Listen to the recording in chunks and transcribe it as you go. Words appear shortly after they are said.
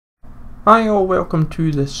Hi all, welcome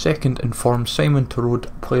to the second Informed Simon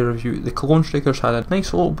Terodde player review. The Koln strikers had a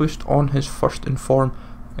nice little boost on his first Inform.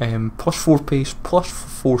 Plus 4 pace, plus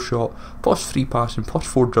 4 shot, plus 3 passing, plus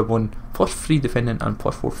 4 dribbling, plus 3 defending and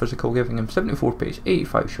plus 4 physical, giving him 74 pace,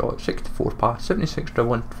 85 shot, 64 pass, 76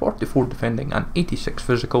 dribbling, 44 defending and 86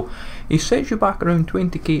 physical. He sets you back around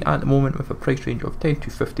 20k at the moment with a price range of 10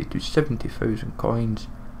 to 50 to 70,000 coins.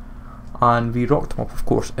 And we rocked him up, of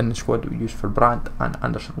course, in the squad that we used for Brandt and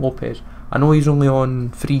Anderson Lopez. I know he's only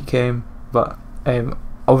on free chem, but I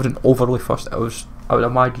wasn't overly fussed. I would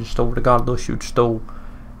imagine still, regardless, you'd still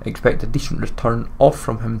expect a decent return off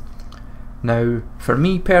from him. Now, for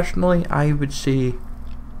me personally, I would say,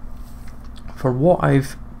 for what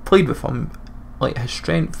I've played with him, like, his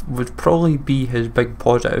strength would probably be his big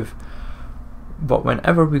positive. But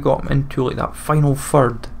whenever we got him into like that final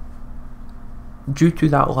third, due to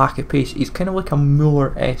that lack of pace, he's kind of like a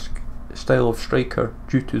Muller-esque style of striker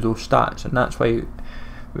due to those stats, and that's why,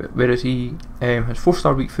 whereas he has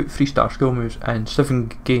 4-star weak foot, 3-star skill moves, and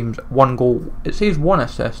 7 games, 1 goal, it says 1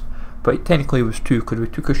 assist, but it technically was 2 because we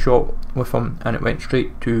took a shot with him and it went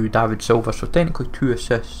straight to David Silva, so technically 2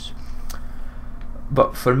 assists.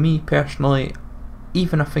 But for me personally,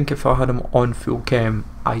 even I think if I had him on full chem,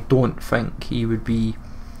 I don't think he would be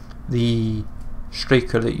the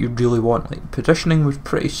striker that you really want. Like, positioning was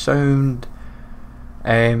pretty sound.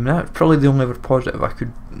 That's probably the only other positive I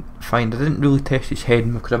could find. I didn't really test his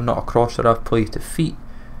heading because I'm not a crosser, I've played to feet,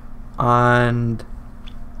 and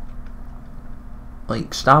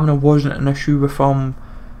like, stamina wasn't an issue with him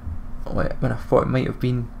when I thought it might have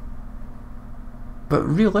been, but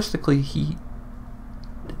realistically he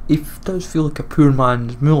does feel like a poor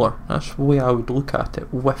man's Muller. That's the way I would look at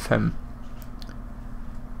it with him,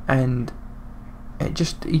 and he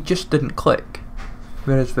just didn't click.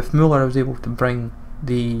 Whereas with Muller I was able to bring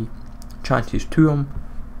the chances to him.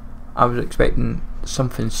 I was expecting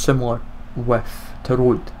something similar with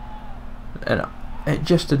Terodde, and it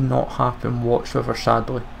just did not happen whatsoever,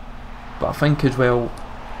 sadly. But I think as well,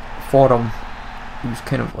 for him, he was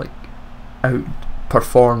kind of like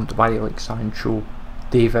outperformed by like Sancho,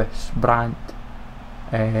 Davis, Brandt,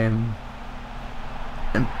 and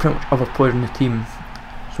pretty much other players in the team.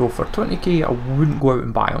 So for 20k I wouldn't go out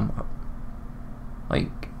and buy him.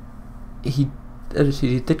 Like, as I said,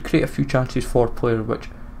 he did create a few chances for player, which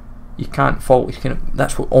you can't fault. He's kind of,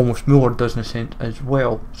 that's what almost Muller does in a sense as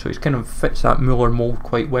well, so he's kind of fits that Muller mould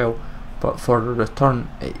quite well. But for a return,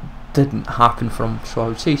 it didn't happen for him, so I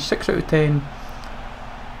would say 6 out of 10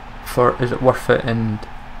 for is it worth it, and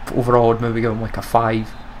overall I'd maybe give him like a 5.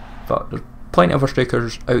 But there's plenty of other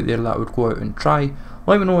strikers out there that I would go out and try.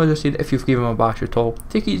 Let me know, as I said, if you've given him a bash at all.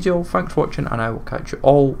 Take it easy all, thanks for watching, and I will catch you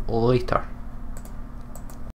all later.